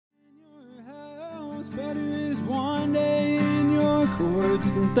Better is one day in your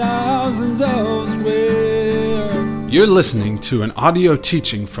courts than thousands elsewhere. You're listening to an audio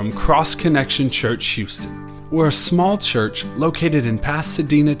teaching from Cross Connection Church, Houston. We're a small church located in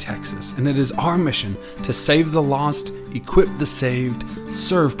Pasadena, Texas, and it is our mission to save the lost, equip the saved,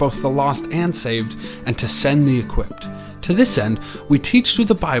 serve both the lost and saved, and to send the equipped. To this end, we teach through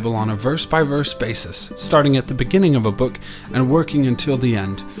the Bible on a verse-by-verse basis, starting at the beginning of a book and working until the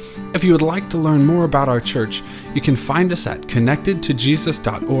end. If you would like to learn more about our church, you can find us at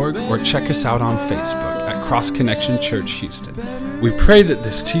connectedtojesus.org or check us out on Facebook at Cross Connection Church Houston. We pray that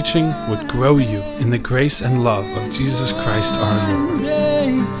this teaching would grow you in the grace and love of Jesus Christ our Lord.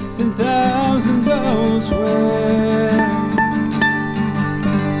 Than thousands elsewhere.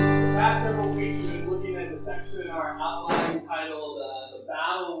 The past several weeks we've been looking at the section in our outline titled The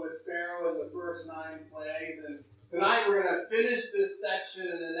Battle with Pharaoh and the First 9 Plagues. And tonight we're going to finish this section,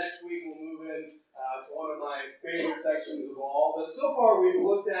 and then next week we'll move in to one of my favorite sections of all. But so far we've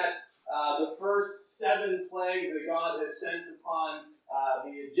looked at the first 7 plagues that God has sent upon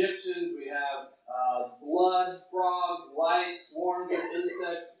the Egyptians. We have blood, frogs, lice, swarms of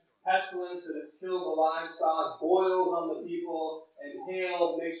insects, pestilence that has killed the livestock, boils on the people, and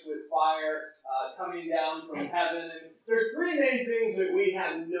hail mixed with fire coming down from heaven. And there's 3 main things that we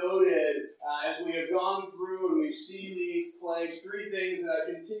have noted as we have gone through and we've seen these plagues. 3 things that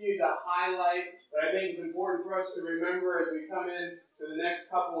I continue to highlight that I think is important for us to remember as we come in to the next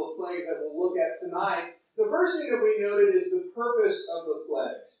couple of plagues that we'll look at tonight. The first thing that we noted is the purpose of the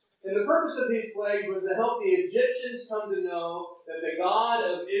plagues. And the purpose of these plagues was to help the Egyptians come to know that the God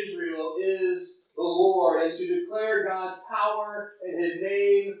of Israel is the Lord, and to declare God's power and His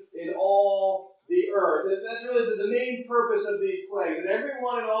name in all the earth. And that's really the main purpose of these plagues. That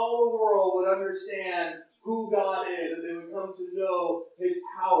everyone in all the world would understand who God is, that they would come to know His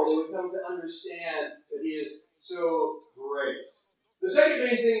power, they would come to understand that He is so great. The second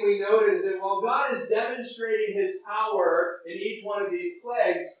main thing we noted is that while God is demonstrating His power in each one of these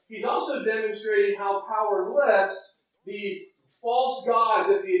plagues, He's also demonstrating how powerless these false gods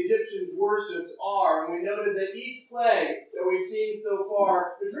that the Egyptians worshipped are. And we noted that each plague that we've seen so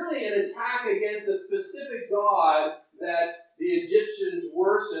far is really an attack against a specific god that the Egyptians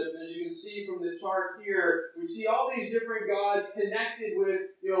worshipped. As you can see from the chart here, we see all these different gods connected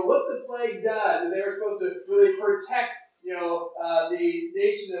with, what the plague does. And they were supposed to really protect, the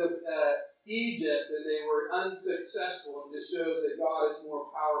nation of Egypt, and they were unsuccessful. And this shows that God is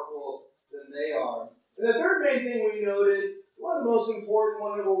more powerful than they are. And the third main thing we noted, one of the most important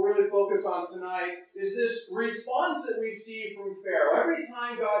one that we'll really focus on tonight, is this response that we see from Pharaoh. Every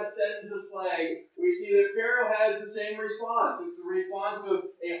time God sends a plague, we see that Pharaoh has the same response. It's the response of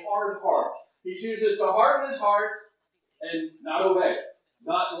a hard heart. He chooses to harden his heart and not obey,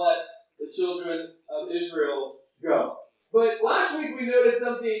 not let the children of Israel go. But last week we noted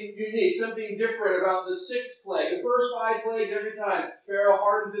something unique, something different about the 6th plague. The first 5 plagues, every time Pharaoh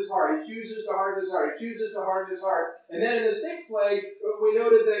hardens his heart. He chooses to harden his heart. He chooses to harden his heart. And then in the 6th plague, we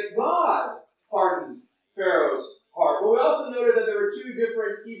noted that God hardened Pharaoh's heart. But we also noted that there were 2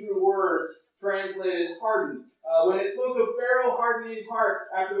 different Hebrew words translated hardened. When it spoke of Pharaoh hardening his heart,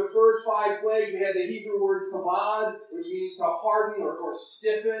 after the first 5 plagues, we had the Hebrew word kabad, which means to harden or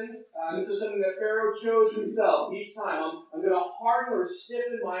stiffen. This is something that Pharaoh chose himself each time. I'm going to harden or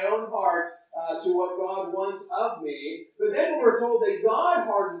stiffen my own heart to what God wants of me. But then when we're told that God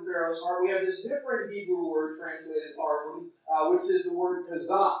hardened Pharaoh's heart, we have this different Hebrew word translated harden, which is the word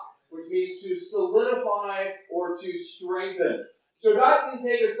kazak, which means to solidify or to strengthen. So God didn't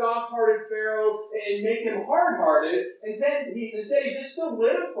take a soft-hearted Pharaoh and make him hard-hearted. Instead, he just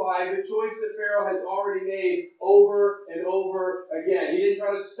solidified the choice that Pharaoh has already made over and over again. He didn't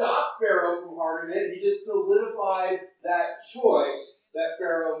try to stop Pharaoh from hardening it. He just solidified that choice that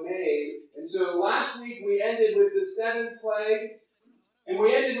Pharaoh made. And so last week we ended with the 7th plague, and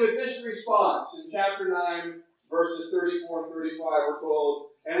we ended with this response. In chapter 9, verses 34 and 35, we're told,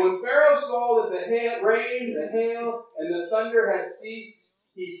 "And when Pharaoh saw that the rain, the hail, and the thunder had ceased,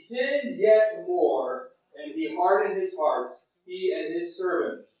 he sinned yet more, and he hardened his heart, he and his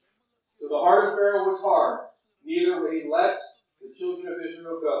servants. So the heart of Pharaoh was hard, neither would he let the children of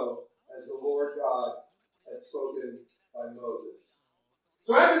Israel go, as the Lord God had spoken by Moses."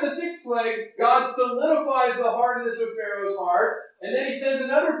 So after the 6th plague, God solidifies the hardness of Pharaoh's heart, and then he sends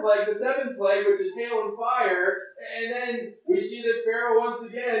another plague, the 7th plague, which is hail and fire, and then we see that Pharaoh once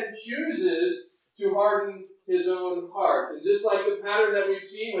again chooses to harden his own heart. And just like the pattern that we've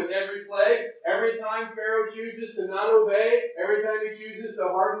seen with every plague, every time Pharaoh chooses to not obey, every time he chooses to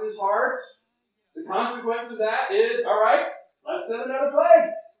harden his heart, the consequence of that is, all right, let's send another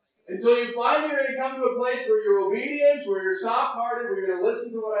plague. And until you finally are going to come to a place where you're obedient, where you're soft-hearted, where you're going to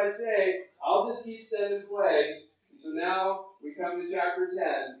listen to what I say, I'll just keep sending plagues. And so now we come to chapter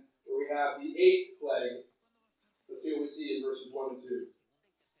 10, where we have the 8th plague. Let's see what we see in verses 1 and 2.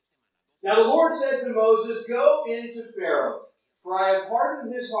 Now the Lord said to Moses, "Go into Pharaoh, for I have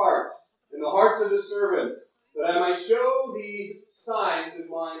hardened his heart and the hearts of his servants, that I might show these signs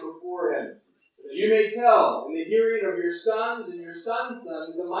of mine before him, that you may tell in the hearing of your sons and your sons'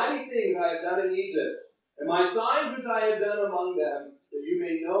 sons the mighty things I have done in Egypt, and my signs which I have done among them, that you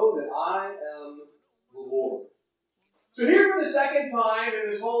may know that I am the Lord." So here for the second time in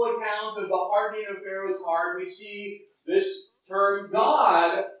this whole account of the hardening of Pharaoh's heart, we see this term,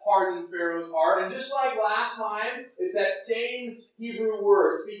 God hardened Pharaoh's heart. And just like last time, it's that same Hebrew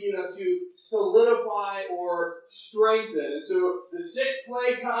word, speaking of to solidify or strengthen. And so the 6th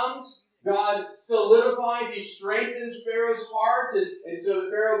plague comes, God solidifies, he strengthens Pharaoh's heart, and so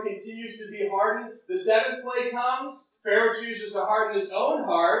the Pharaoh continues to be hardened. The 7th plague comes, Pharaoh chooses to harden his own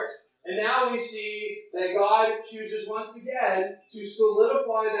heart, and now we see that God chooses once again to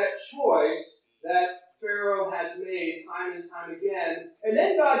solidify that choice that Pharaoh has made time and time again. And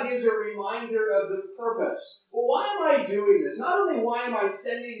then God gives a reminder of the purpose. Well, why am I doing this? Not only why am I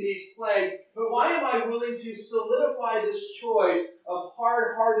sending these plagues, but why am I willing to solidify this choice of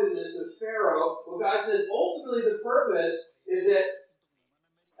hard-heartedness of Pharaoh? Well, God says ultimately the purpose is that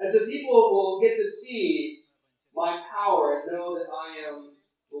as the people will get to see my power and know that I am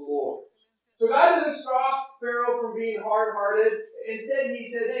the Lord. So God doesn't stop Pharaoh from being hard-hearted. Instead, he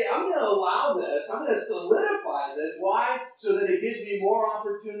says, hey, I'm going to allow this. I'm going to solidify this. Why? So that it gives me more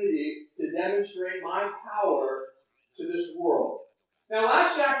opportunity to demonstrate my power to this world. Now,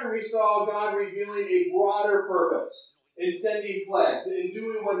 last chapter we saw God revealing a broader purpose in sending plagues, in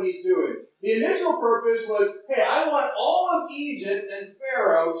doing what he's doing. The initial purpose was, hey, I want all of Egypt and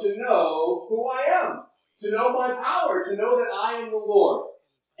Pharaoh to know who I am, to know my power, to know that I am the Lord.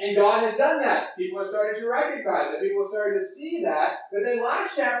 And God has done that. People have started to recognize that. People have started to see that. But then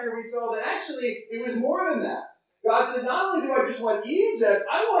last chapter we saw that actually it was more than that. God said, not only do I just want Egypt,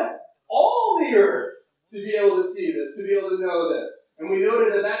 I want all the earth to be able to see this, to be able to know this. And we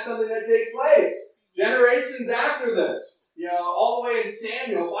noted that that's something that takes place generations after this. All the way in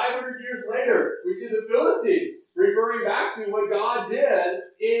Samuel, 500 years later, we see the Philistines referring back to what God did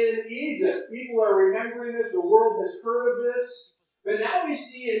in Egypt. People are remembering this. The world has heard of this. But now we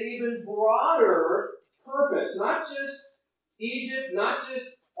see an even broader purpose. Not just Egypt, not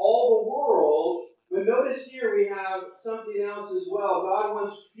just all the world, but notice here we have something else as well. God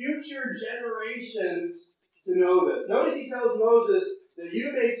wants future generations to know this. Notice he tells Moses that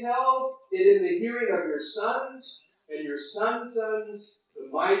you may tell it in the hearing of your sons and your sons' sons the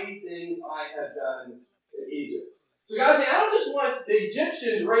mighty things I have done in Egypt. So God's saying, I don't just want the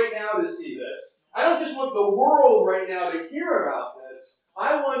Egyptians right now to see this. I don't just want the world right now to hear about this.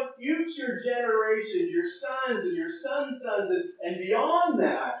 I want future generations, your sons and your sons' sons, and beyond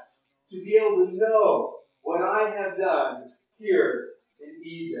that, to be able to know what I have done here in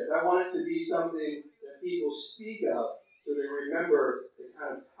Egypt. I want it to be something that people speak of so they remember the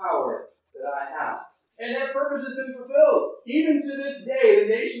kind of power that I have. And that purpose has been fulfilled. Even to this day, the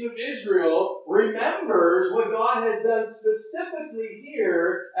nation of Israel remembers what God has done specifically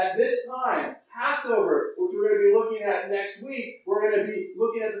here at this time. Passover, which we're going to be looking at next week, we're going to be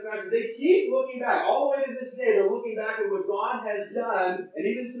looking at the fact that they keep looking back. All the way to this day, they're looking back at what God has done. And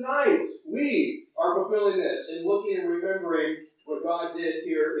even tonight, we are fulfilling this and looking and remembering what God did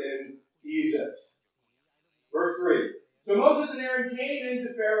here in Egypt. Verse 3. So Moses and Aaron came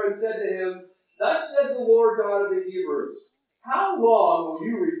into Pharaoh and said to him, "Thus says the Lord God of the Hebrews, how long will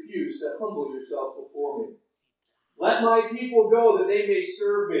you refuse to humble yourself before me? Let my people go that they may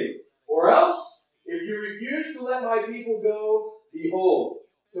serve me. Or else, if you refuse to let my people go, behold,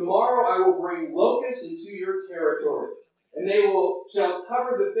 tomorrow I will bring locusts into your territory, and they shall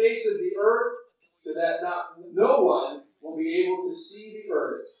cover the face of the earth, so that no one will be able to see the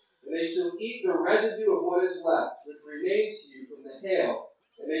earth. And they shall eat the residue of what is left, which remains to you from the hail.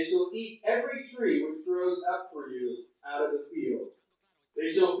 And they shall eat every tree which grows up for you out of the field. They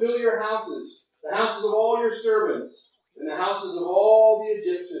shall fill your houses, the houses of all your servants, and the houses of all the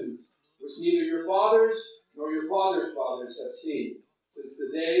Egyptians, which neither your fathers nor your fathers' fathers have seen, since the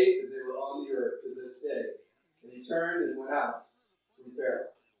day that they were on the earth to this day." And he turned and went out from Pharaoh.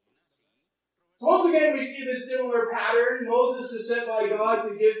 So once again, we see this similar pattern. Moses is sent by God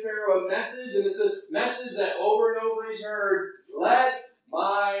to give Pharaoh a message, and it's a message that over and over he's heard, let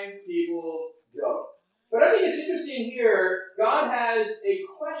my people go. But I think it's interesting here, God has a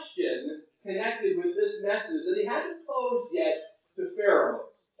question connected with this message that he hasn't posed yet to Pharaoh.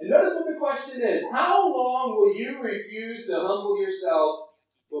 And notice question is, how long will you refuse to humble yourself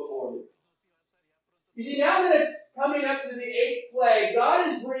before me? You see, now that it's coming up to the 8th plague, God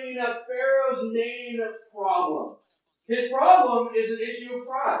is bringing up Pharaoh's main problem. His problem is an issue of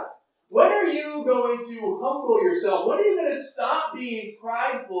pride. When are you going to humble yourself? When are you going to stop being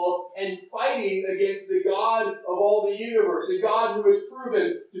prideful and fighting against the God of all the universe, a God who is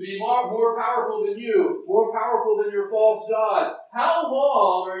proven to be more powerful than you, more powerful than your false gods? How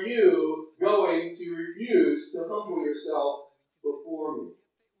long are you going to refuse to humble yourself before me?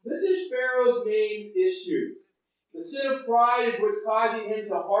 This is Pharaoh's main issue. The sin of pride is what's causing him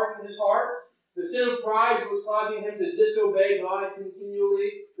to harden his heart. The sin of pride is what's causing him to disobey God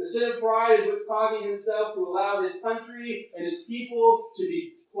continually. The sin of pride is what's causing himself to allow his country and his people to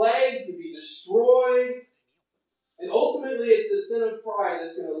be plagued, to be destroyed. And ultimately, it's the sin of pride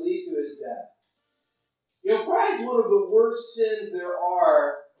that's going to lead to his death. You know, pride is one of the worst sins there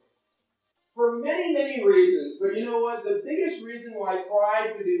are for many, many reasons. But you know what? The biggest reason why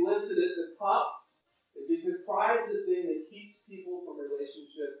pride could be listed at the top is because pride is the thing that keeps people from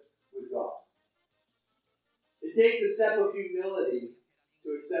relationship with God. It takes a step of humility to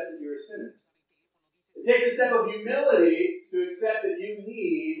accept that you're a sinner. It takes a step of humility to accept that you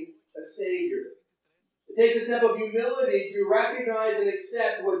need a Savior. It takes a step of humility to recognize and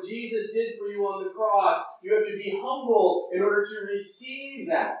accept what Jesus did for you on the cross. You have to be humble in order to receive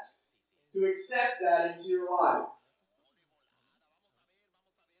that, to accept that into your life.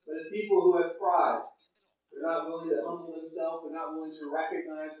 But as people who have pride, they're not willing to humble themselves. They're not willing to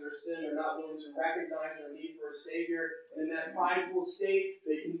recognize their sin. They're not willing to recognize their need for a Savior. And in that prideful state,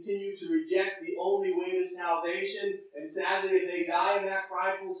 they continue to reject the only way to salvation. And sadly, if they die in that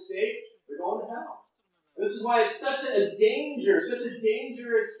prideful state, they're going to hell. And this is why it's such a dangerous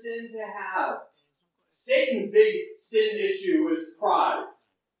sin to have. Satan's big sin issue was pride.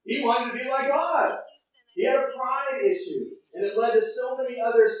 He wanted to be like God. He had a pride issue. And it led to so many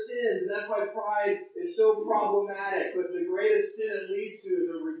other sins, and that's why pride is so problematic. But the greatest sin it leads to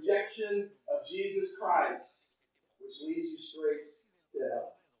is a rejection of Jesus Christ, which leads you straight to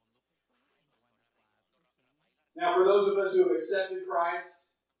hell. Now, for those of us who have accepted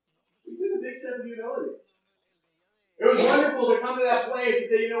Christ, we took a big step of humility. It was wonderful to come to that place and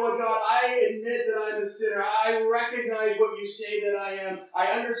say, you know what, God, I admit that I'm a sinner. I recognize what you say that I am.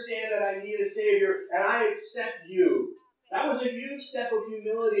 I understand that I need a Savior, and I accept you. That was a huge step of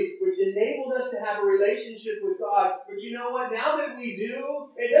humility, which enabled us to have a relationship with God. But you know what? Now that we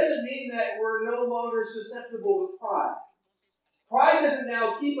do, it doesn't mean that we're no longer susceptible to pride. Pride doesn't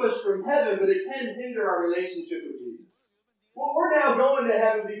now keep us from heaven, but it can hinder our relationship with Jesus. Well, we're now going to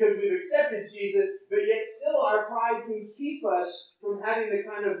heaven because we've accepted Jesus, but yet still our pride can keep us from having the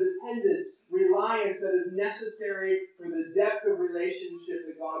kind of dependence, reliance that is necessary for the depth of relationship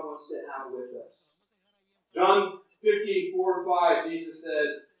that God wants to have with us. John 15:4-5, Jesus said,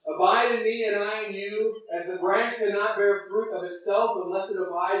 "Abide in me and I in you, as the branch cannot bear fruit of itself unless it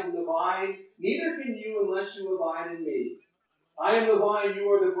abides in the vine, neither can you unless you abide in me. I am the vine, you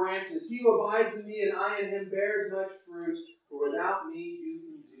are the branches. He who abides in me and I in him bears much fruit, for without me you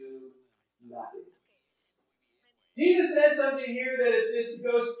can do nothing." Jesus says something here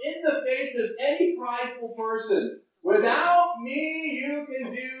that goes in the face of any prideful person. Without me you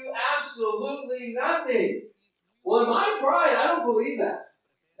can do absolutely nothing. Well, in my pride, I don't believe that.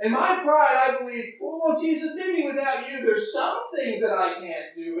 In my pride, I believe, well, Jesus, maybe without you, there's some things that I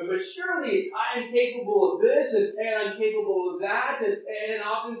can't do, but surely I am capable of this, and I'm capable of that, and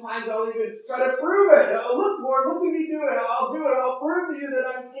oftentimes I'll even try to prove it. Oh, look, Lord, look at me do it. I'll do it. I'll prove to you that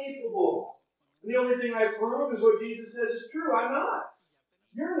I'm capable. And the only thing I prove is what Jesus says is true. I'm not.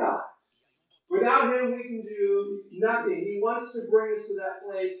 You're not. Without him, we can do nothing. He wants to bring us to that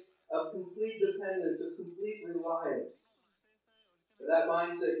place of complete dependence, of complete reliance. But that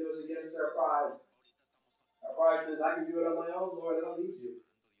mindset goes against our pride. Our pride says, I can do it on my own, Lord. I don't need you.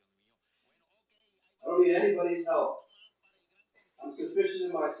 I don't need anybody's help. I'm sufficient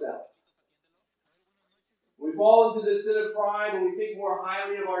in myself. We fall into this sin of pride when we think more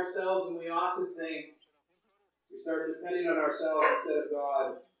highly of ourselves than we ought to think. We start depending on ourselves instead of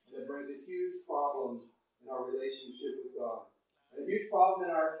God. And it brings a huge problem in our relationship with God. And a huge problem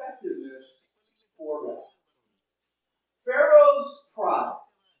in our effectiveness for God. Pharaoh's pride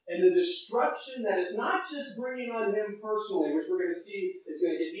and the destruction that is not just bringing on him personally, which we're going to see is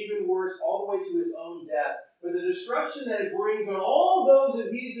going to get even worse all the way to his own death, but the destruction that it brings on all those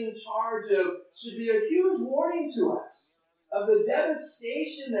that he's in charge of should be a huge warning to us of the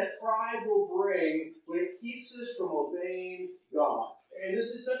devastation that pride will bring when it keeps us from obeying God. And this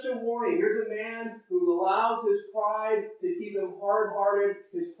is such a warning. Here's a man who allows his pride to keep him hard-hearted.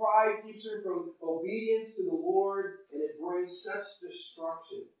 His pride keeps him from obedience to the Lord, and it brings such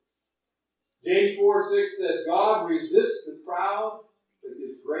destruction. James 4:6 says, God resists the proud, but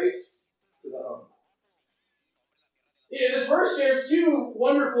gives grace to the humble. This verse shares two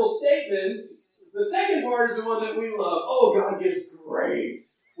wonderful statements. The second part is the one that we love. Oh, God gives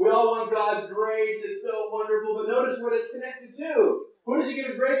grace. We all want God's grace. It's so wonderful. But notice what it's connected to. Who does he give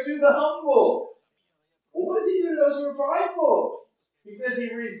his grace to? The humble. Well, what does he do to those who are prideful? He says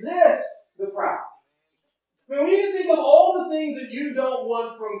he resists the proud. I mean, when you think of all the things that you don't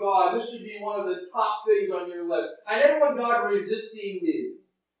want from God, this should be one of the top things on your list. I never want God resisting me.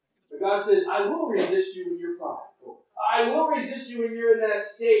 But God says, I will resist you when you're prideful. I will resist you when you're in that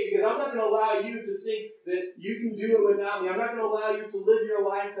state, because I'm not going to allow you to think that you can do it without me. I'm not going to allow you to live your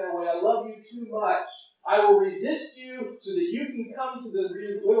life that way. I love you too much. I will resist you so that you can come to the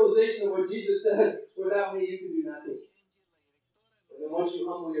realization of what Jesus said, without me you can do nothing. And then once you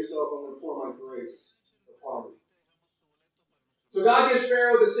humble yourself, I'm going to pour my grace upon you. So God gives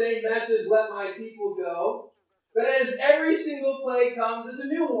Pharaoh the same message, let my people go. But as every single plague comes, it's a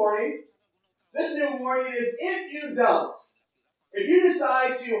new warning. This new warning is, if you don't, if you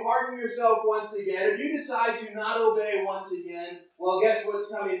decide to harden yourself once again, if you decide to not obey once again, well, guess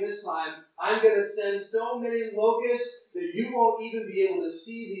what's coming this time? I'm going to send so many locusts that you won't even be able to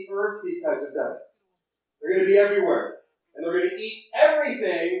see the earth because of them. They're going to be everywhere. And they're going to eat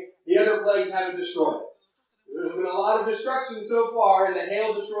everything the other plagues haven't destroyed. There's been a lot of destruction so far, and the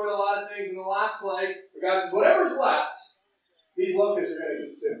hail destroyed a lot of things in the last plague. But God says, whatever's left, these locusts are going to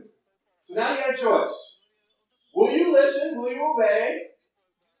consume. So now you got a choice. Will you listen? Will you obey?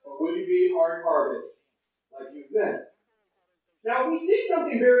 Or will you be hard-hearted like you've been? Now, we see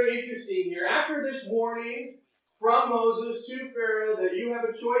something very interesting here. After this warning from Moses to Pharaoh that you have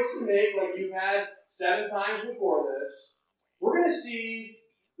a choice to make, like you've had 7 times before this, we're going to see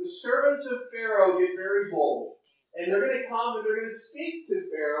the servants of Pharaoh get very bold. And they're going to come and they're going to speak to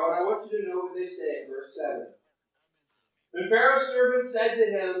Pharaoh. And I want you to know what they say in verse 7. Then Pharaoh's servants said to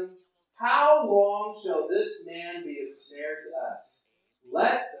him, how long shall this man be a snare to us?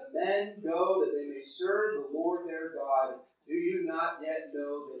 Let the men go that they may serve the Lord their God. Do you not yet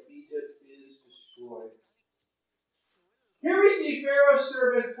know that Egypt is destroyed? Here we see Pharaoh's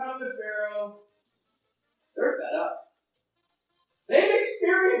servants come to Pharaoh. They're fed up. They've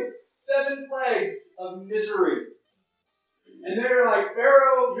experienced 7 plagues of misery. And they're like,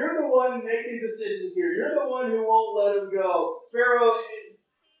 Pharaoh, you're the one making decisions here. You're the one who won't let them go. Pharaoh,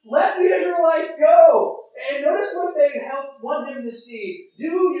 let the Israelites go. And notice what they want him to see. Do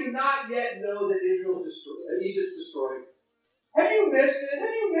you not yet know that Egypt's destroyed? Have you missed it? Have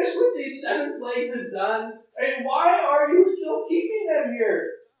you missed what these 7 plagues have done? And why are you still keeping them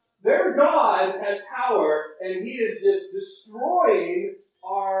here? Their God has power, and he is just destroying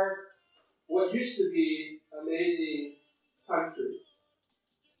our, what used to be, amazing country.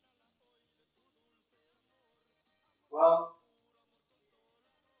 Well,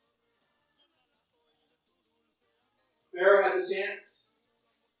 Pharaoh has a chance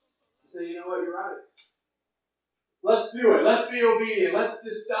to say, you know what, you're right. Let's do it. Let's be obedient. Let's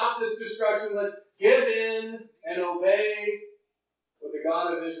just stop this destruction. Let's give in and obey what the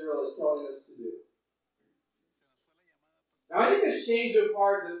God of Israel is telling us to do. Now, I think this change of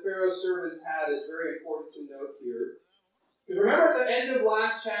heart that Pharaoh's servants had is very important to note here. Because remember at the end of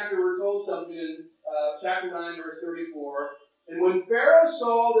last chapter, we're told something in chapter 9, verse 34. And when Pharaoh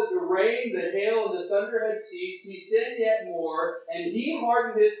saw that the rain, the hail, and the thunder had ceased, he sinned yet more, and he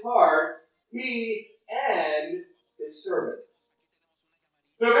hardened his heart, he and his servants.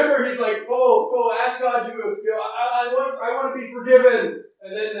 So remember, he's like, go ask God to, I want to be forgiven.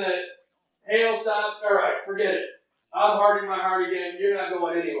 And then the hail stops. All right, forget it. I'm hardening my heart again. You're not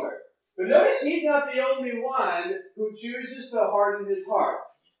going anywhere. But notice he's not the only one who chooses to harden his heart.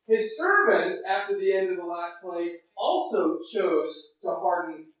 His servants, after the end of the last plague, also chose to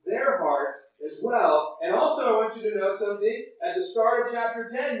harden their hearts as well. And also, I want you to note something. At the start of chapter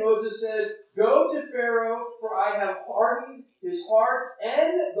 10, Moses says, go to Pharaoh, for I have hardened his heart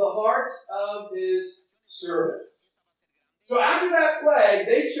and the hearts of his servants. So after that plague,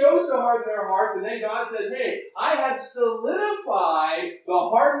 they chose to harden their hearts, and then God says, hey, I have solidified the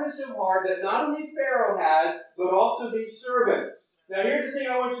hardness of heart that not only Pharaoh has, but also these servants. Now here's the thing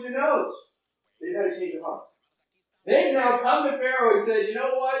I want you to notice. They've had a change of heart. They've now come to Pharaoh and said, you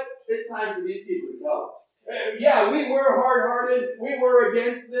know what? It's time for these people to go. Yeah, we were hard-hearted. We were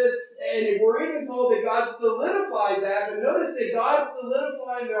against this. And we're even told that God solidified that. But notice that God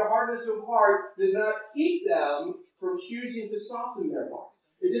solidifying their hardness of heart did not keep them from choosing to soften their hearts.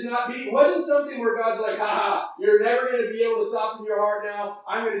 It wasn't something where God's like, you're never going to be able to soften your heart now.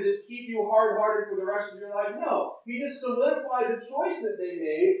 I'm going to just keep you hard-hearted for the rest of your life. No. He just solidified the choice that they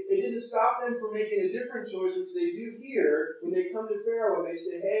made. It didn't stop them from making a different choice, which they do here when they come to Pharaoh and they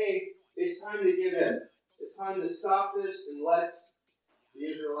say, hey, it's time to give in. It's time to stop this and let the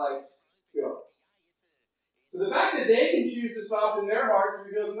Israelites go. So the fact that they can choose to soften their hearts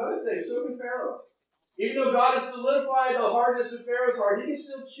reveals another thing. So can Pharaoh. Even though God has solidified the hardness of Pharaoh's heart, he can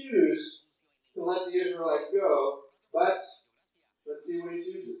still choose to let the Israelites go. But let's see what he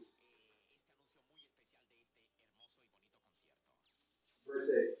chooses. Verse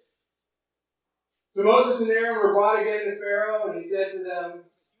 8. So Moses and Aaron were brought again to Pharaoh, and he said to them,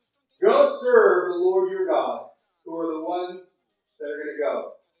 go serve the Lord your God, who are the ones that are going to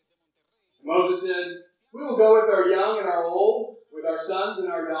go. And Moses said, we will go with our young and our old, with our sons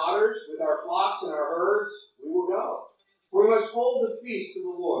and our daughters, with our flocks and our herds, we will go. For we must hold the feast to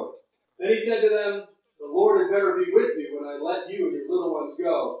the Lord. Then he said to them, the Lord had better be with you when I let you and your little ones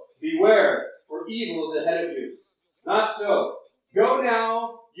go. Beware, for evil is ahead of you. Not so. Go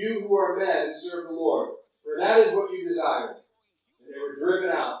now, you who are men, and serve the Lord, for that is what you desired. And they were driven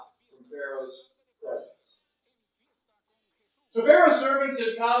out from Pharaoh's presence. So Pharaoh's servants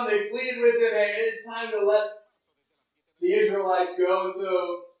had come, they pleaded with him, hey, it's time to let the Israelites go. And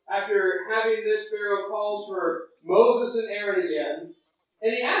so after having this, Pharaoh calls for Moses and Aaron again,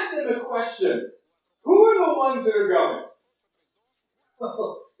 and he asks them a question. Who are the ones that are going?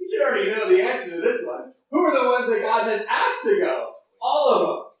 Well, you should already know the answer to this one. Who are the ones that God has asked to go? All of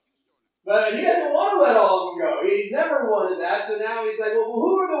them. But he doesn't want to let all of them go. He's never wanted that, so now he's like, well,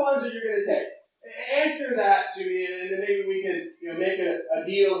 who are the ones that you're going to take? Answer that to me, and then maybe we can make a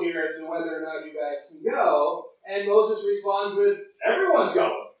deal here as to whether or not you guys can go. And Moses responds with, everyone's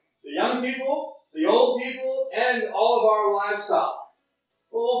going. The young people, the old people, and all of our livestock.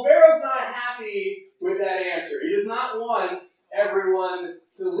 Well, Pharaoh's not happy with that answer. He does not want everyone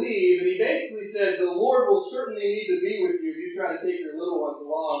to leave. And he basically says, the Lord will certainly need to be with you if you try to take your little ones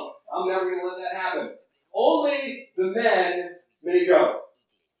along. I'm never going to let that happen. Only the men may go.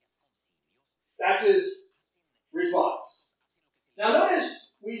 That's his response. Now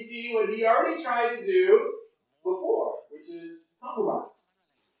notice we see what he already tried to do before, which is compromise.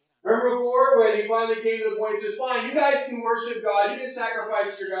 Remember before when he finally came to the point, he says, fine, you guys can worship God, you can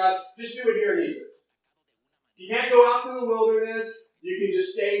sacrifice to your God, just do it here in Egypt. You can't go out to the wilderness, you can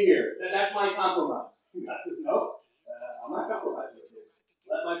just stay here. That's my compromise. God says, no, I'm not compromising with you.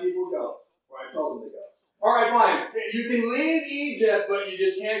 Let my people go, where I told them to go. All right, fine. You can leave Egypt, but you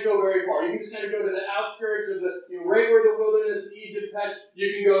just can't go very far. You can just kind of go to the outskirts of right where the wilderness Egypt touched, you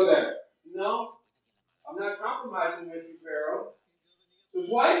can go there. No, I'm not compromising with you, Pharaoh. So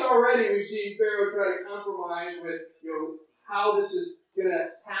twice already we've seen Pharaoh try to compromise with, how this is going to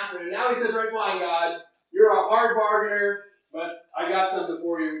happen. And now he says, right, fine, God, you're a hard bargainer, but I got something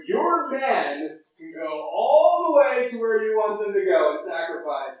for you. Your men can go all the way to where you want them to go and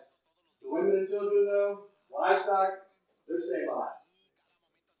sacrifice. The women and children, though, livestock, they're staying behind.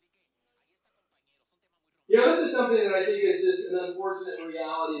 This is something that I think is just an unfortunate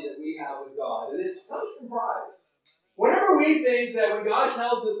reality that we have with God. And it comes from pride. Whenever we think that when God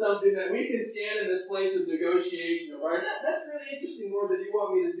tells us something that we can stand in this place of negotiation, right? That's really interesting, Lord, that you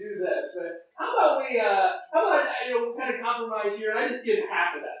want me to do this. But how about we kind of compromise here and I just give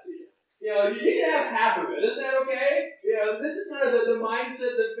half of that to you? You can have half of it. Isn't that okay? This is kind of the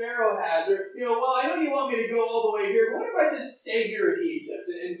mindset that Pharaoh has. Or, well, I know you want me to go all the way here, but what if I just stay here in Egypt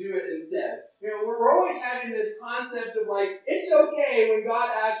and do it instead? We're always having this concept of it's okay when God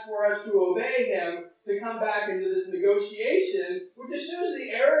asks for us to obey Him to come back into this negotiation, which just shows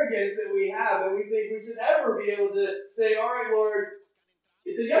the arrogance that we have, that we think we should ever be able to say, all right, Lord,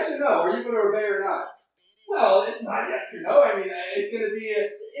 it's a yes or no. Are you going to obey or not? Well, it's not yes or no. I mean, it's going to be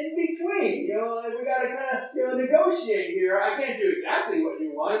in between. We got to kind of negotiate here. I can't do exactly what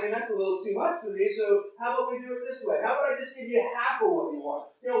you want. I mean, that's a little too much for me. So how about we do it this way? How about I just give you half of what you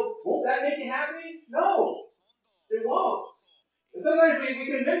want? Won't that make you happy? No, it won't. And sometimes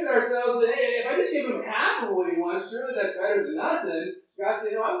we convince ourselves that, hey, if I just give him half of what he wants, surely that's better than nothing. God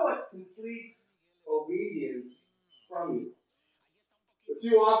says, no, I want complete obedience from you. But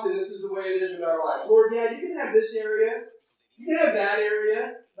too often, this is the way it is with our life. Lord, yeah, you can have this area. You can have that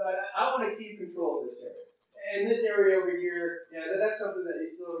area, but I want to keep control of this area. And this area over here, that's something that you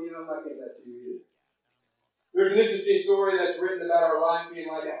still, I'm not giving that to you either. There's an interesting story that's written about our life being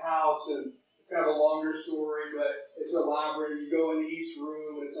like a house, and it's kind of a longer story, but it's elaborate. You go into each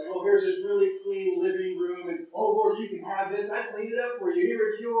room, and it's like, oh, here's this really clean living room, and oh, Lord, you can have this. I cleaned it up for you.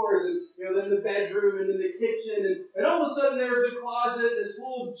 Here it's yours. And then the bedroom, and then the kitchen, and of a sudden there's a closet that's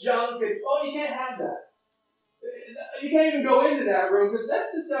full of junk, and oh, you can't have that. You can't even go into that room because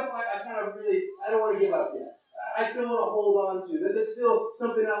that's the stuff I don't want to give up yet. I still want to hold on to. That's still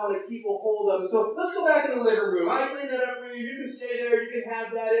something I want to keep a hold of. So let's go back in the living room. I cleaned that up for you. You can stay there. You can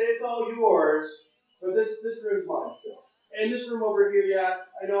have that. It's all yours. But this room's mine still. And this room over here, yeah,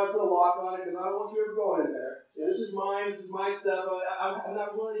 I know I put a lock on it because I don't want you ever going in there. Yeah, this is mine. This is my stuff. I'm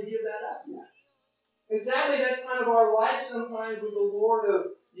not willing to give that up yet. And sadly, that's kind of our life sometimes with the Lord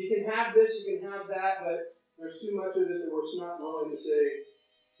of, you can have this, you can have that, but there's too much of it that we're not willing to say,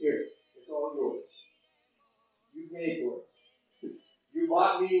 here, it's all yours. You paid for it. You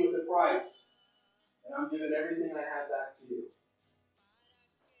bought me with a price, and I'm giving everything I have back to you.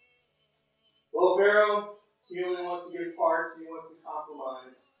 Well, Pharaoh, he only wants to give parts, he wants to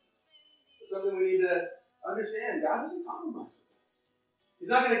compromise. It's something we need to understand. God doesn't compromise with us. He's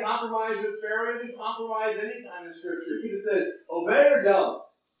not going to compromise with Pharaoh. He doesn't compromise any time in Scripture. He just says, obey or don't.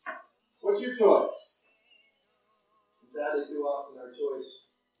 What's your choice? And sadly, too often our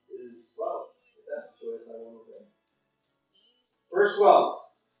choice is, well, if that's the choice, I won't obey. Verse 12.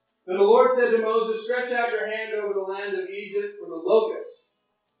 Then the Lord said to Moses, stretch out your hand over the land of Egypt for the locusts,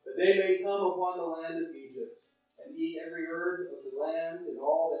 that they may come upon the land of Egypt, and eat every herb of the land, and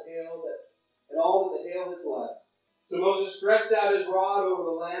all that the hail has left. So Moses stretched out his rod over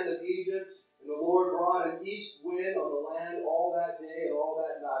the land of Egypt, and the Lord brought an east wind on the land all that day and all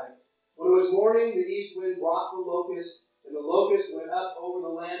that night. When it was morning, the east wind brought the locusts, and the locusts went up over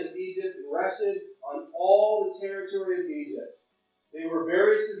the land of Egypt and rested on all the territory of Egypt. They were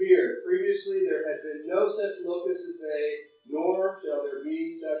very severe. Previously there had been no such locusts as they, nor shall there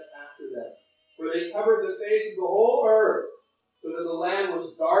be such after them. For they covered the face of the whole earth, so that the land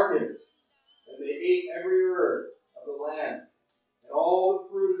was darkened, and they ate every herb of the land, and all the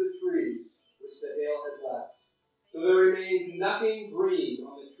fruit of the trees which the hail had left. So there remained nothing green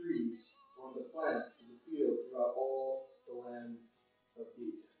on the trees or on the plants of the field throughout all the land of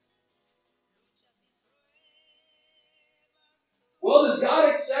Egypt. Well, does God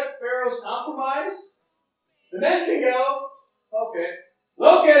accept Pharaoh's compromise? The men can go, okay,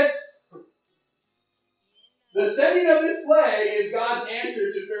 locusts. The sending of this plague is God's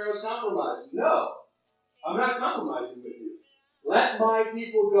answer to Pharaoh's compromise. No, I'm not compromising with you. Let my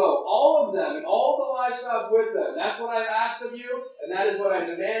people go, all of them, and all the livestock with them. That's what I've asked of you, and that is what I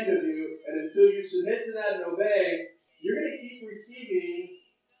demand of you. And until you submit to that and obey, you're going to keep receiving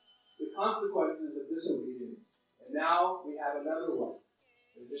the consequences of disobedience. And now we have another one.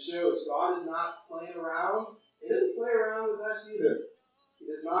 And to show us God is not playing around. He doesn't play around with us either. He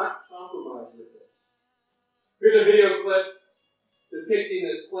does not compromise with us. Here's a video clip depicting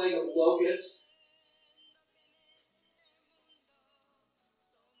this plague of locusts.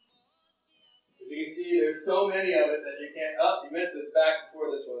 As you can see, there's so many of it that you can't... Oh, you missed it. It's back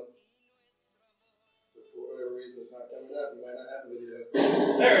before this one. But for whatever reason it's not coming up. You might not have the video.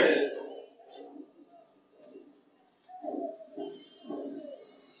 There it is.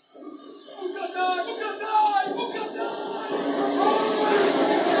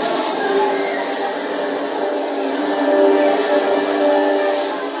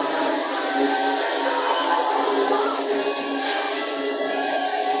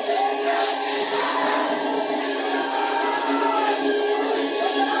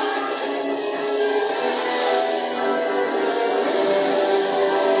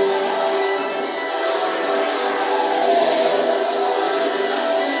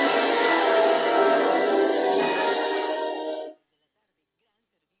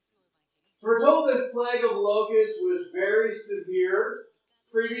 We're told this plague of locusts was very severe.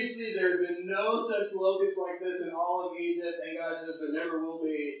 Previously, there had been no such locust like this in all of Egypt, and God says there never will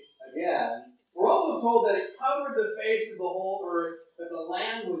be again. We're also told that it covered the face of the whole earth, that the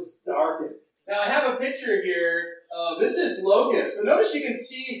land was darkened. Now, I have a picture here. This is locust. But notice you can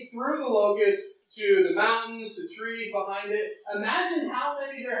see through the locust to the mountains, to trees behind it. Imagine how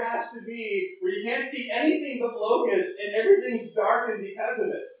many there has to be where you can't see anything but locusts, and everything's darkened because of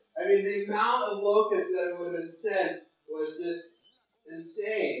it. I mean, the amount of locusts that would have been sent was just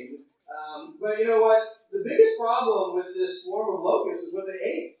insane. But you know what? The biggest problem with this swarm of locusts is what they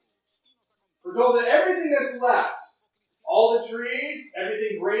ate. We're told that everything that's left, all the trees,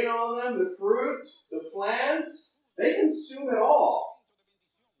 everything green on them, the fruit, the plants, they consume it all.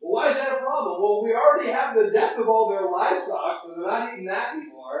 Well, why is that a problem? Well, we already have the death of all their livestock, so they're not eating that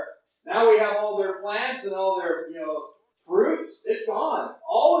anymore. Now we have all their plants and all their, fruits. It's gone.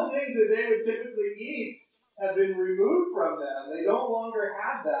 All the things that they would typically eat have been removed from them. They no longer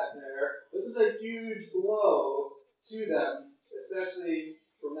have that there. This is a huge blow to them, especially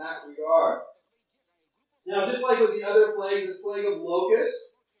from that regard. Now, just like with the other plagues, this plague of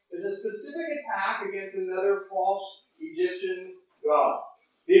locusts is a specific attack against another false Egyptian god.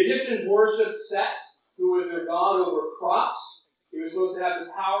 The Egyptians worshipped Set, who was their god over crops. He was supposed to have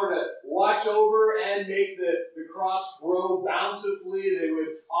the power to watch over and make the crops grow bountifully. They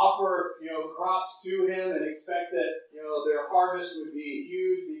would offer, crops to him and expect that, their harvest would be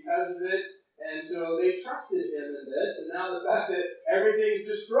huge because of it. And so they trusted him in this. And now the fact that everything's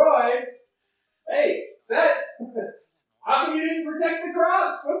destroyed, hey, Set, how come you didn't protect the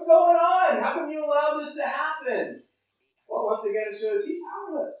crops? What's going on? How come you allowed this to happen? Well, once again, it shows he's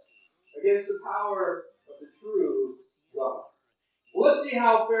powerless against the power of the true God. Well, let's see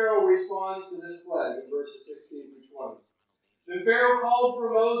how Pharaoh responds to this plague in verses 16 through 20. Then Pharaoh called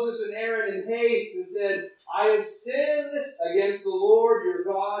for Moses and Aaron in haste and said, I have sinned against the Lord your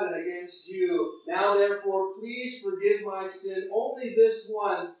God and against you. Now therefore, please forgive my sin only this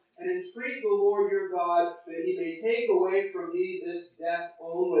once, and entreat the Lord your God that he may take away from me this death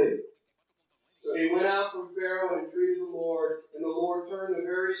only. So he went out from Pharaoh and entreated the Lord, and the Lord turned a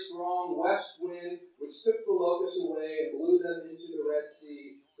very strong west wind, which took the locusts away and blew them into the Red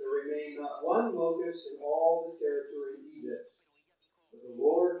Sea. There remained not one locust in all the territory of Egypt. But the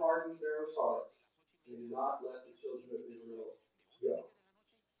Lord hardened Pharaoh's heart, and did not let the children of Israel go.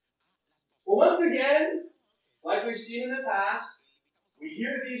 Well, once again, like we've seen in the past, we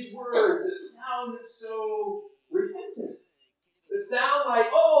hear these words that sound so repentant. That sound like,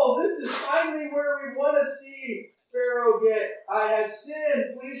 oh, this is finally where we want to see Pharaoh get. I have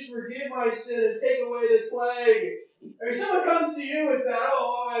sinned. Please forgive my sin and take away this plague. I mean, someone comes to you with that,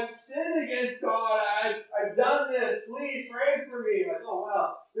 oh, I've sinned against God. I've done this. Please pray for me. Like, oh,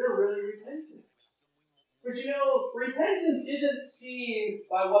 wow, they're really repentant. But repentance isn't seen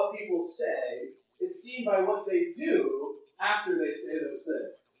by what people say. It's seen by what they do after they say those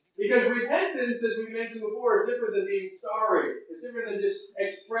things. Because repentance, as we mentioned before, is different than being sorry. It's different than just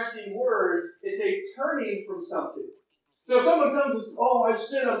expressing words. It's a turning from something. So if someone comes and says, oh, I've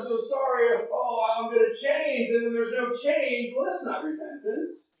sinned, I'm so sorry, oh, I'm going to change, and then there's no change, well, that's not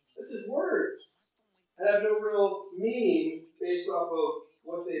repentance. That's just words that have no real meaning based off of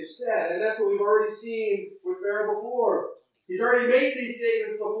what they've said. And that's what we've already seen with Pharaoh before. He's already made these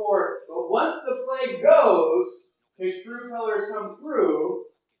statements before. But once the plague goes, his true colors come through,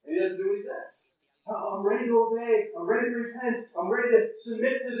 and he doesn't do what he says. Oh, I'm ready to obey. I'm ready to repent. I'm ready to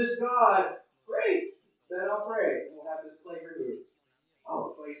submit to this God. Great. Then I'll pray, and we'll have this plague removed.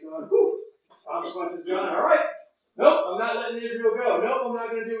 Oh, the plague's gone. Whew. Consequences gone. All right. Nope, I'm not letting Israel go. Nope, I'm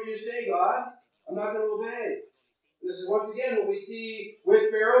not going to do what you say, God. I'm not going to obey. And this is once again what we see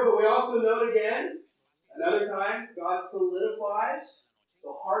with Pharaoh, but we also note again, another time, God solidifies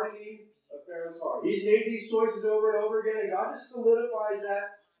the hardening of Pharaoh's heart. He's made these choices over and over again, and God just solidifies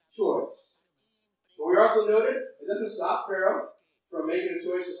that choice. But we also noted, it doesn't stop Pharaoh from making a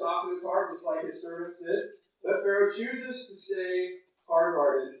choice to soften his heart, just like his servants did. But Pharaoh chooses to stay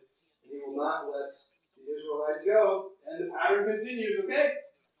hard-hearted, and he will not let the Israelites go. And the pattern continues, okay?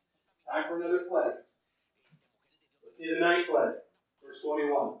 Time for another plague. Let's see the ninth plague, verse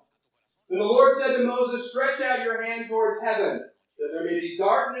 21. Then the Lord said to Moses, stretch out your hand towards heaven, that there may be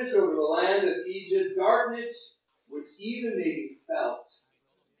darkness over the land of Egypt, darkness which even may be felt.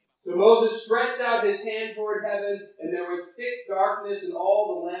 So Moses stretched out his hand toward heaven, and there was thick darkness in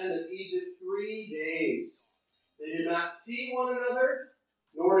all the land of Egypt 3 days. They did not see one another,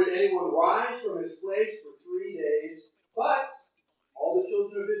 nor did anyone rise from his place for 3 days, but all the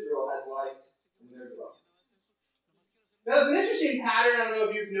children of Israel had light in their dwellings. Now, there's an interesting pattern. I don't know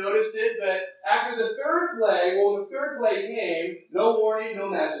if you've noticed it, but after the third plague, when the third plague came, no warning, no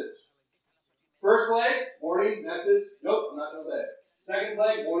message. First plague, warning, message, nope, I'm not going to obey. Second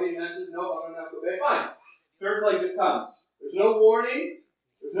plague, warning, message, nope, I'm not going to obey. Fine. Third plague just comes. There's no warning,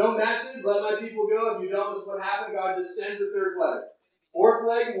 there's no message, let my people go. If you don't, this is what happened. God just sends the third plague. Fourth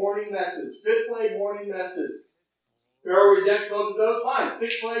plague, warning, message. Fifth plague, warning, message. Pharaoh rejects both of those, fine.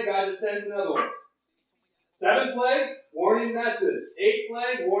 Sixth plague, God just sends another one. Seventh plague, warning message. Eighth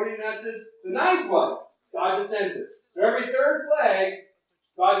plague, warning message. The ninth one, God just sends it. So every third plague,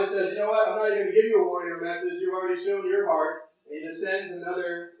 God just says, you know what, I'm not even going to give you a warning or message. You've already shown your heart. And he just sends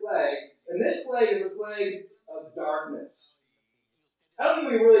another plague. And this plague is a plague of darkness. I don't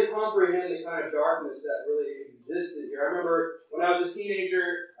think we really comprehend the kind of darkness that really existed here. I remember when I was a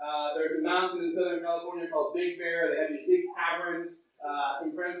teenager, there was a mountain in Southern California called Big Bear. They had these big caverns.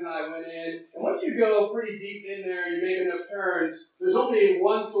 Some friends and I went in. And once you go pretty deep in there, you make enough turns, there's only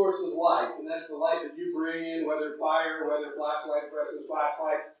one source of light. And that's the light that you bring in, whether fire, whether flashlights, for us,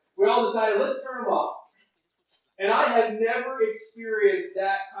 flashlights. We all decided, let's turn them off. And I have never experienced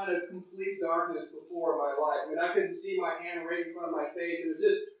that kind of complete darkness before in my life. I mean, I couldn't see my hand right in front of my face. It was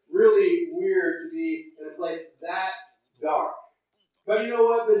just really weird to be in a place that dark. But you know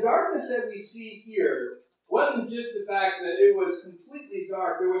what? The darkness that we see here wasn't just the fact that it was completely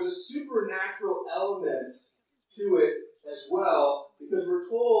dark. There was a supernatural element to it as well, because we're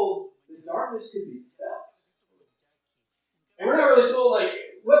told the darkness could be felt. And we're not really told like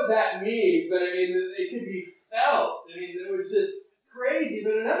what that means, but I mean, it could be felt. I mean, it was just crazy.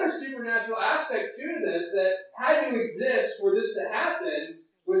 But another supernatural aspect to this that had to exist for this to happen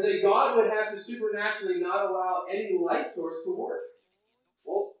was that God would have to supernaturally not allow any light source to work.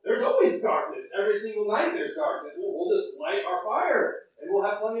 Well, there's always darkness. Every single night there's darkness. Well, we'll just light our fire and we'll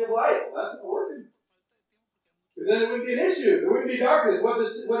have plenty of light. Well, that's not working. Because then it wouldn't be an issue. There wouldn't be darkness.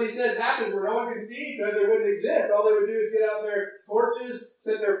 What he says happens where no one can see each other wouldn't exist. All they would do is get out their torches,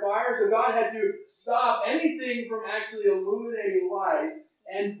 set their fire. So God had to stop anything from actually illuminating lights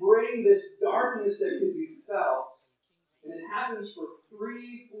and bring this darkness that could be felt. And it happens for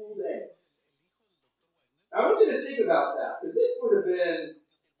 3 full days. I want you to think about that, because this would have been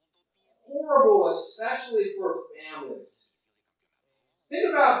horrible, especially for families.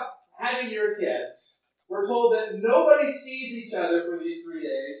 Think about having your kids. We're told that nobody sees each other for these 3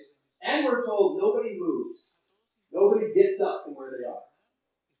 days, and we're told nobody moves. Nobody gets up from where they are.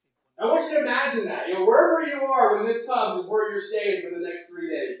 I want you to imagine that. Wherever you are when this comes is where you're staying for the next 3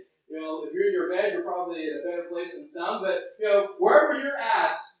 days. If you're in your bed, you're probably in a better place than some, but, wherever you're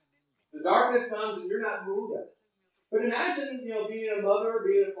at, the darkness comes and you're not moving. But imagine, being a mother,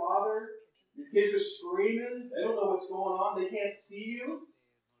 being a father, your kids are screaming, they don't know what's going on, they can't see you.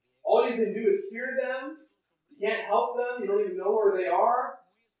 All you can do is hear them. You can't help them. You don't even know where they are.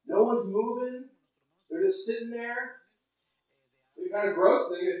 No one's moving. They're just sitting there. The kind of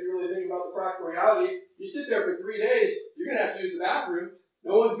gross thing, if you really think about the practical reality, you sit there for 3 days, you're going to have to use the bathroom.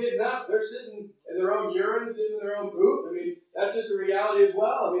 No one's getting up. They're sitting in their own urine, sitting in their own poop. I mean, that's just a reality as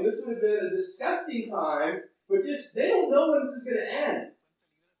well. I mean, this would have been a disgusting time, but they don't know when this is going to end.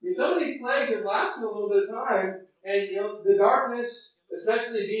 I mean, some of these plagues have lasted a little bit of time, and, the darkness,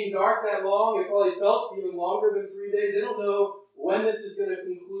 especially being dark that long, it probably felt even longer than 3 days. They don't know when this is going to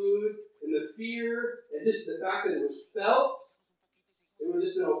conclude, and the fear, and just the fact that it was felt, it would have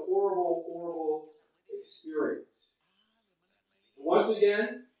just been a horrible, horrible experience. Once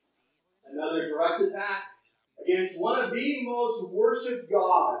again, another direct attack against one of the most worshipped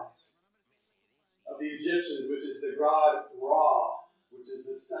gods of the Egyptians, which is the god Ra, which is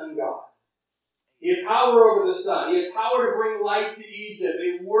the sun god. He had power over the sun. He had power to bring light to Egypt.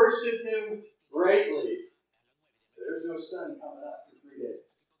 They worshipped him greatly. There's no sun coming up for 3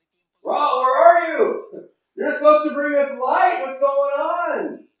 days. Ra, where are you? You're supposed to bring us light. What's going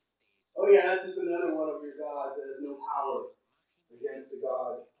on? Oh yeah, that's just another one of your gods that has no power against the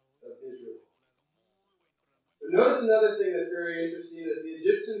God of Israel. But notice another thing that's very interesting is the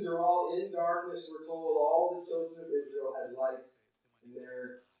Egyptians are all in darkness. We're told all the children of Israel had light in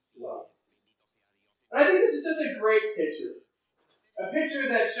their dwellings. And I think this is such a great picture. A picture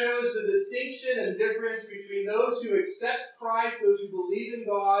that shows the distinction and difference between those who accept Christ, those who believe in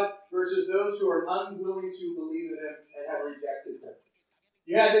God, versus those who are unwilling to believe in Him and have rejected Him.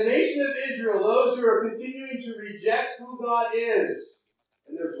 You have the nation of Israel, those who are continuing to reject who God is,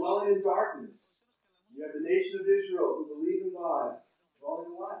 and they're dwelling in darkness. You have the nation of Israel who believe in God, dwelling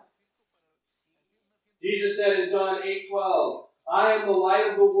in light. Jesus said in John 8:12, I am the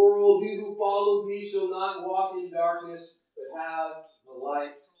light of the world. He who follows me shall not walk in darkness, but have the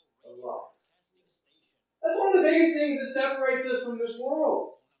light of life. That's one of the biggest things that separates us from this world.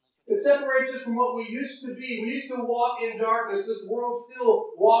 It separates us from what we used to be. We used to walk in darkness. This world still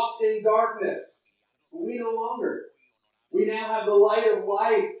walks in darkness. But we no longer. We now have the light of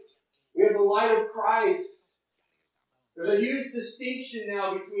life. We have the light of Christ. There's a huge distinction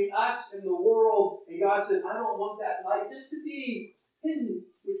now between us and the world. And God says, I don't want that light just to be hidden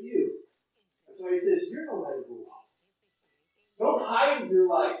with you. That's why He says, you're the light of the world. Don't hide your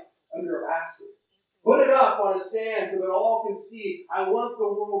light under a basket. Put it up on a stand so that all can see. I want the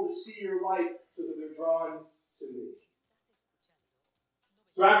world to see your light so that they're drawn to me.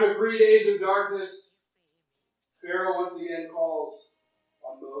 So after 3 days of darkness, Pharaoh once again calls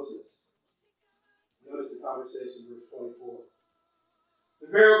on Moses. Notice the conversation, verse 24. The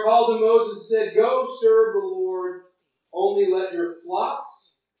Pharaoh called to Moses and said, Go serve the Lord, only let your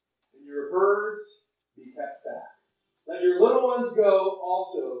flocks and your herds be kept back. Let your little ones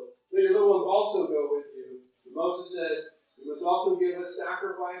Let your little ones also go with you. And Moses said, You must also give us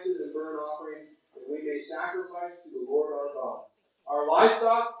sacrifices and burnt offerings, that we may sacrifice to the Lord our God. Our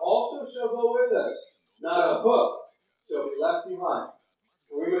livestock also shall go with us. not a hoof shall be left behind.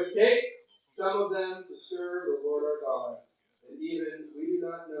 For we must take some of them to serve the Lord our God, and even we do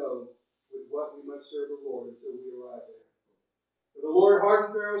not know with what we must serve the Lord until we arrive there. For the Lord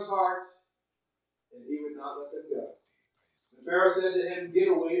hardened Pharaoh's heart, and he would not let them go. And Pharaoh said to him, Get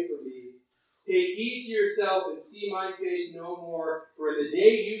away from me. Take heed to yourself and see my face no more, for in the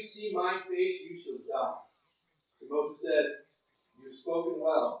day you see my face, you shall die. And Moses said, You have spoken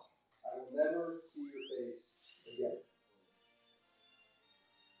well. I will never see your face again.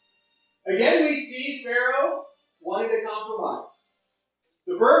 Again, we see Pharaoh wanting to compromise.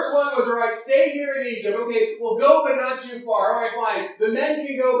 The first one was, all right, stay here in Egypt. Okay, we'll go, but not too far. All right, fine. The men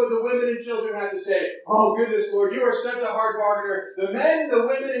can go, but the women and children have to stay. Oh, goodness, Lord, you are such a hard bargainer. The men, the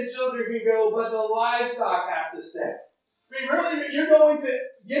women, and children can go, but the livestock have to stay. I mean, really, you're going to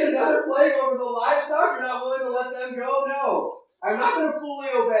get another plague over the livestock? You're not willing to let them go? No. I'm not going to fully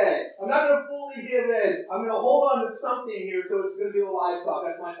obey. I'm not going to fully give in. I'm going to hold on to something here, so it's going to be the livestock.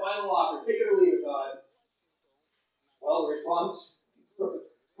 That's my final offer. Take it or leave it, God. Well, the response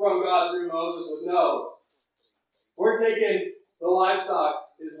from God through Moses was no. We're taking the livestock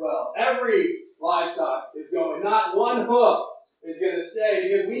as well. Every livestock is going. Not one hoof is going to stay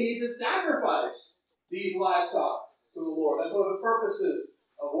because we need to sacrifice these livestock to the Lord. That's one of the purposes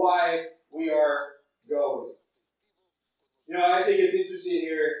of why we are going. You know, I think it's interesting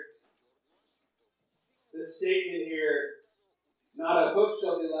here, this statement here, not a hoof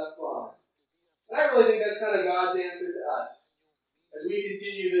shall be left behind. And I really think that's kind of God's answer to us. As we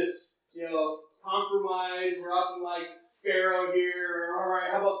continue this, compromise, we're often like Pharaoh here, or all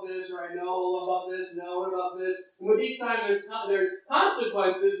right, how about this, or I know about this, no, what about this? And with each time there's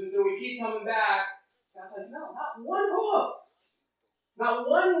consequences, and so we keep coming back. God's like, no, not one hoof. Not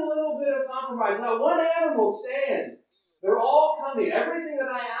one little bit of compromise, not one animal stand. They're all coming. Everything that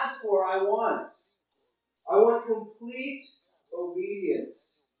I ask for, I want. I want complete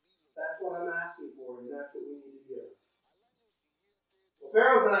obedience. That's what I'm asking for, and that's what we need to give. Well,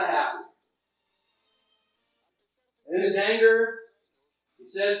 Pharaoh's not happy. And in his anger, he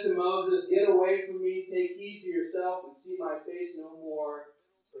says to Moses, Get away from me, take heed to yourself, and see my face no more.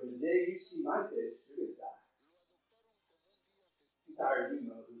 For the day you see my face, you're going to die. I'm tired of you,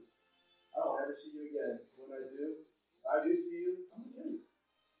 Moses. I don't ever see you again. When I do see you, I'm going to kill you.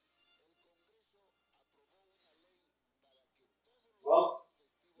 Well,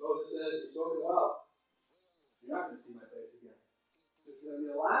 Moses says, You've spoken well. You're not going to see my face again. This is going to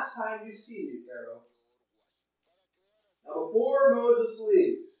be the last time you see me, Pharaoh. Now, before Moses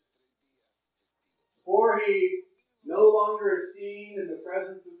leaves, before he no longer is seen in the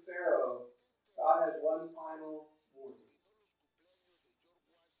presence of Pharaoh, God has one final warning.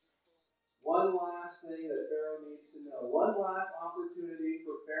 One last thing that Pharaoh needs to know. One last opportunity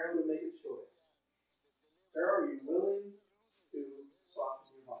for Pharaoh to make a choice. Pharaoh, are you willing to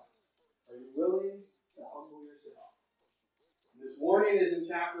soften your heart? Are you willing to humble yourself? And this warning is in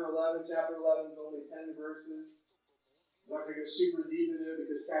chapter 11. Chapter 11 is only 10 verses. I'm not going to go super deep into it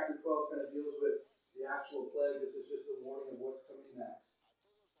because chapter 12 kind of deals with the actual plague. This is just a warning of what's coming next.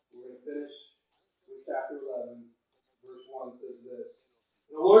 We're going to finish with chapter 11. Verse 1 says this.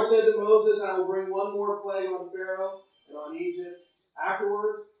 And the Lord said to Moses, I will bring one more plague on Pharaoh and on Egypt.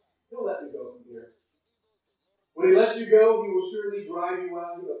 Afterwards, he'll let me go from here. When he lets you go, he will surely drive you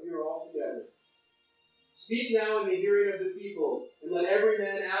out of here altogether. Speak now in the hearing of the people, and let every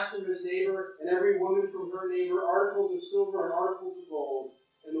man ask from his neighbor, and every woman from her neighbor, articles of silver and articles of gold.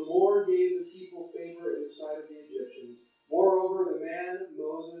 And the Lord gave the people favor in the sight of the Egyptians. Moreover, the man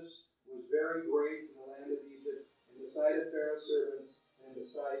Moses was very great in the land of Egypt, in the sight of Pharaoh's servants, and in the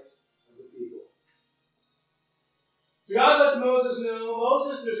sight of the people. So God lets Moses know,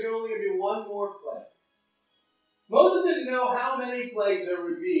 Moses, there's only going to be one more plague. Moses didn't know how many plagues there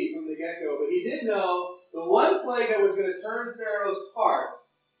would be from the get-go, but he did know the one plague that was going to turn Pharaoh's heart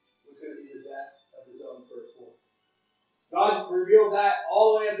was going to be the death of his own firstborn. God revealed that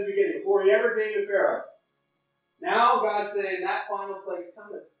all the way at the beginning, before he ever came to Pharaoh. Now God's saying that final plague's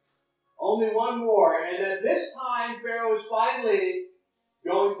coming. Only one more. And at this time, Pharaoh is finally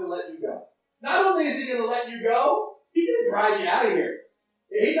going to let you go. Not only is he going to let you go, he's going to drive you out of here.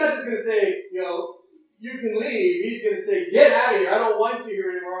 He's not just going to say, you can leave. He's going to say, get out of here. I don't want you here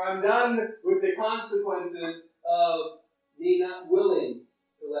anymore. I'm done with the consequences of me not willing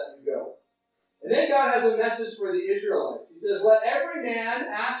to let you go. And then God has a message for the Israelites. He says, let every man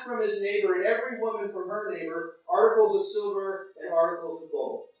ask from his neighbor and every woman from her neighbor articles of silver and articles of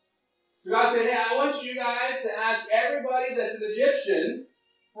gold. So God said, hey, I want you guys to ask everybody that's an Egyptian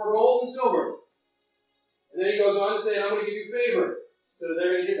for gold and silver. And then he goes on to say, I'm going to give you favor. So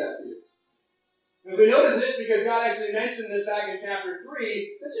they're going to give that to you. If we notice this because God actually mentioned this back in chapter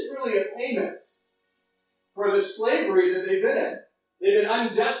 3, this is really a payment for the slavery that they've been in. They've been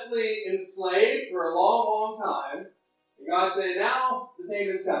unjustly enslaved for a long, long time. And God's saying, now the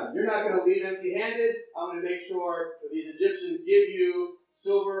payment's coming. You're not going to leave empty-handed. I'm going to make sure that these Egyptians give you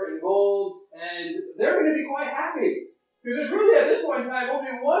silver and gold, and they're going to be quite happy. Because there's really, at this point in time,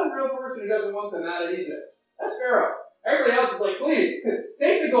 only one real person who doesn't want them out of Egypt. That's Pharaoh. Everybody else is like, please,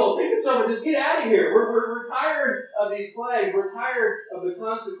 take the gold, take the silver, just get out of here. We're tired of these plagues. We're tired of the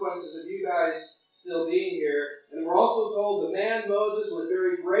consequences of you guys still being here. And we're also told the man Moses was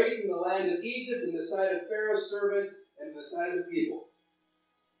very great in the land of Egypt, in the sight of Pharaoh's servants, and in the sight of the people.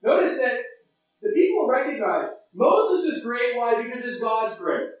 Notice that the people recognize Moses is great. Why? Because his God's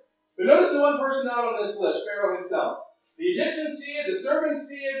great. But notice the one person not on this list, Pharaoh himself. The Egyptians see it, the servants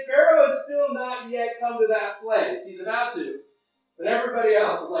see it. Pharaoh has still not yet come to that place. He's about to. But everybody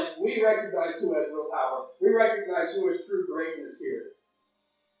else is like, we recognize who has real power. We recognize who has true greatness here.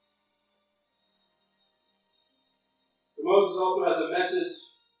 So Moses also has a message,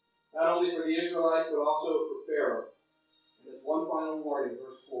 not only for the Israelites, but also for Pharaoh. And this one final warning,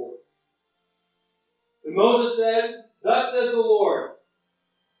 verse 4. And Moses said, thus says the Lord,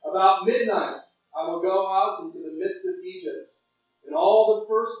 about midnight I will go out into the midst of Egypt, and all the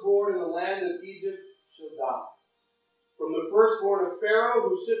firstborn in the land of Egypt shall die. From the firstborn of Pharaoh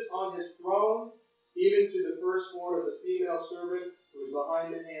who sits on his throne, even to the firstborn of the female servant who is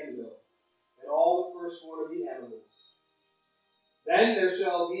behind the handmill, and all the firstborn of the animals. Then there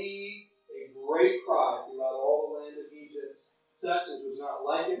shall be a great cry throughout all the land of Egypt, such as was not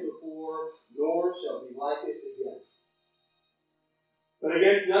like it before, nor shall be like it again. But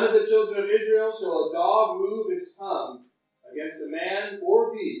against none of the children of Israel shall a dog move its tongue, against a man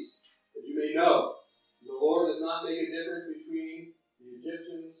or beast, that you may know the Lord does not make a difference between the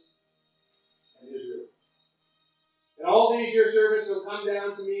Egyptians and Israel. And all these your servants shall come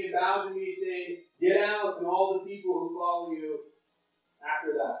down to me and bow to me, saying, get out, and all the people who follow you.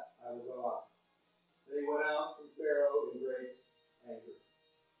 After that, I will go out. Then he went out from Pharaoh in great anger.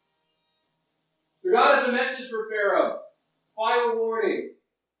 So God has a message for Pharaoh. Final warning.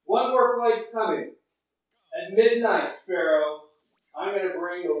 One more plague's coming. At midnight, Pharaoh, I'm going to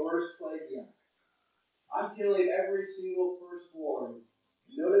bring the worst plague yet. I'm killing every single firstborn.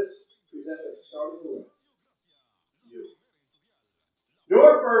 Notice who's at the start of the list. You.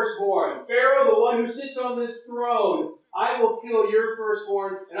 Your firstborn. Pharaoh, the one who sits on this throne. I will kill your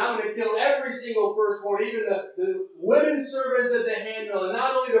firstborn, and I'm going to kill every single firstborn, even the women servants at the handmill. And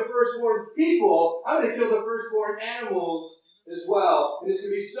not only the firstborn people, I'm going to kill the firstborn animals as well. And it's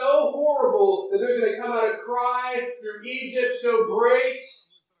going to be so horrible that there's going to come out a cry through Egypt so great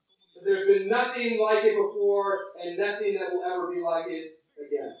that there's been nothing like it before and nothing that will ever be like it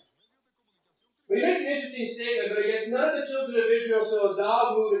again. But he makes an interesting statement, but against none of the children of Israel shall a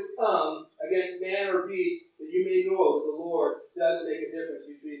dog move its tongue against man or beast, that you may know that the Lord does make a difference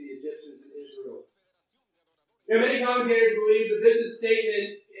between the Egyptians and Israel. Many commentators believe that this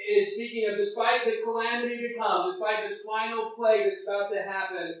statement is speaking of despite the calamity to come, despite this final plague that's about to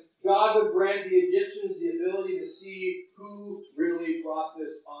happen, God would grant the Egyptians the ability to see who really brought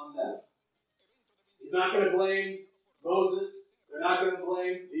this on them. He's not going to blame Moses. They're not going to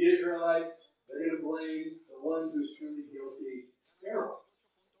blame the Israelites. They're going to blame the one who's truly guilty, Pharaoh.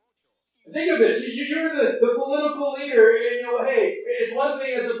 And think of this. You're the political leader, and hey, it's one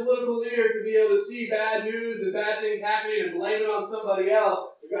thing as a political leader to be able to see bad news and bad things happening and blame it on somebody else.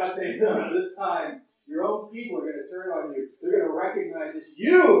 But God's saying, no, this time, your own people are going to turn on you. They're going to recognize it's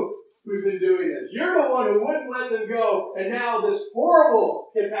you who's been doing this. You're the one who wouldn't let them go, and now this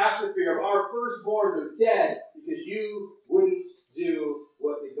horrible catastrophe of our firstborns are dead because you wouldn't do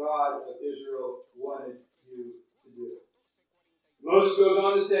what the God of Israel wanted you to do. Moses goes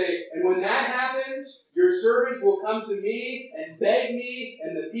on to say, and when that happens, your servants will come to me and beg me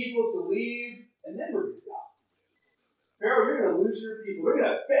and the people to leave, and then we're going to go. Pharaoh, you're going to lose your people. They're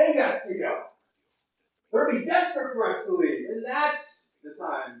going to beg us to go. They're going to be desperate for us to leave. And that's the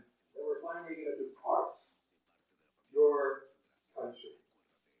time that we're finally going to depart your country.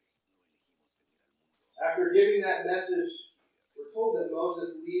 After giving that message, we're told that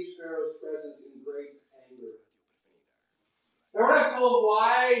Moses leaves Pharaoh's presence in great anger. Now, we're not told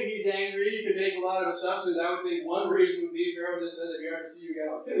why he's angry. You can make a lot of assumptions. I would think one reason would be Pharaoh just said, if you ever see you again,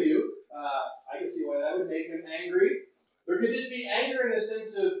 I'll kill you. I can see why that would make him angry. Or it could just be anger in the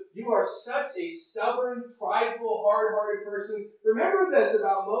sense of, you are such a stubborn, prideful, hard-hearted person. Remember this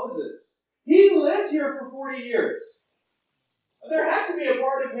about Moses. He lived here for 40 years. There has to be a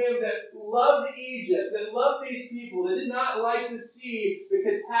part of him that loved Egypt, that loved these people, that did not like to see the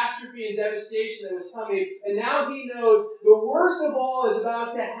catastrophe and devastation that was coming. And now he knows the worst of all is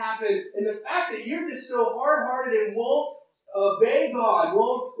about to happen. And the fact that you're just so hard-hearted and won't obey God,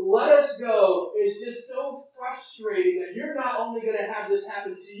 won't let us go, is just so frustrating that you're not only going to have this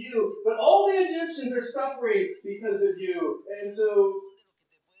happen to you, but all the Egyptians are suffering because of you. And so,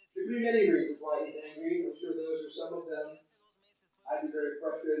 there could be many reasons why he's angry. I'm sure those are some of them. I'd be very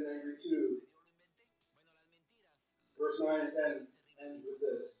frustrated and angry too. Verse 9 and 10 ends with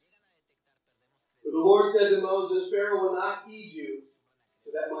this. But the Lord said to Moses, Pharaoh will not heed you,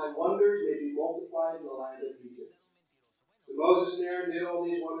 so that my wonders may be multiplied in the land of Egypt. So Moses and Aaron did all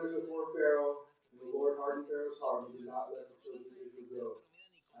these wonders before Pharaoh, and the Lord hardened Pharaoh's heart and did not let the children of Israel go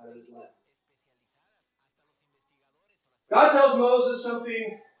out of his land. God tells Moses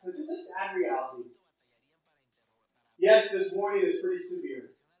something. This is a sad reality. Yes, this warning is pretty severe.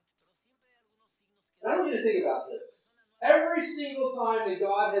 And I want you to think about this. Every single time that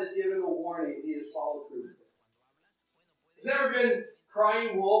God has given a warning, he has followed through with it. There's never been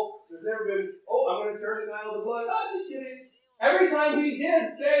crying wolf. There's never been, I'm going to turn the Nile to blood. Oh, just kidding. Every time he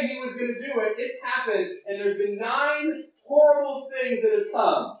did say he was going to do it, it's happened. And there's been 9 horrible things that have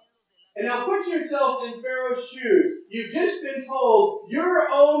come. And now put yourself in Pharaoh's shoes. You've just been told your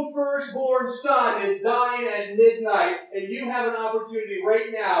own firstborn son is dying at midnight, and you have an opportunity right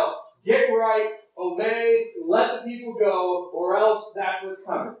now. Get right, obey, let the people go, or else that's what's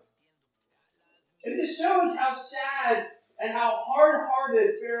coming. It just shows how sad and how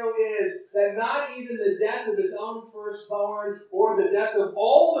hard-hearted Pharaoh is that not even the death of his own firstborn or the death of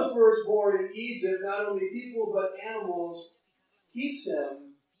all the firstborn in Egypt, not only people but animals, keeps him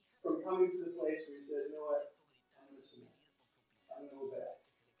from coming to the place where he says, you know what, I'm going to submit. I'm going to obey.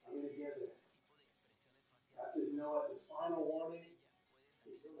 I'm going to give it. God says, you know what, this final warning,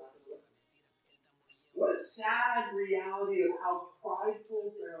 he's still not going to listen. What a sad reality of how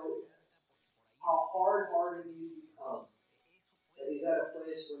prideful Pharaoh is. How hard-hearted he's become. That he's at a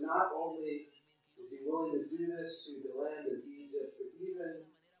place where not only is he willing to do this to the land of Egypt, but even,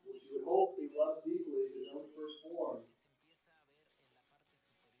 which you would hope he loves deeply, his own firstborn.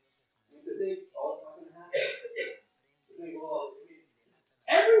 To think, it's not going to happen. To think,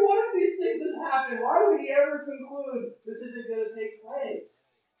 every one of these things has happened. Why would he ever conclude this isn't going to take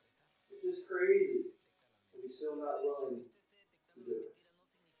place? It's just crazy. And he's still not willing to do it.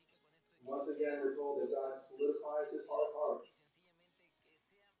 Once again, we're told that God solidifies his heart.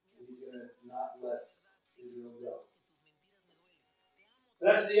 And he's going to not let Israel go. So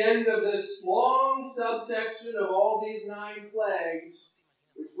that's the end of this long subsection of all these 9 plagues.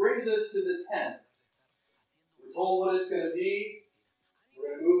 Which brings us to the 10th. We're told what it's going to be.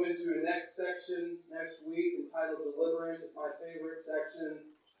 We're going to move into the next section next week entitled Deliverance. It's my favorite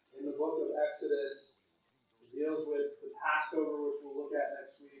section in the book of Exodus. It deals with the Passover, which we'll look at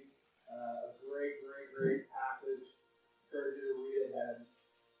next week. A great, great, great passage. I encourage you to read ahead.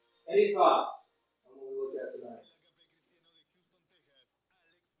 Any thoughts?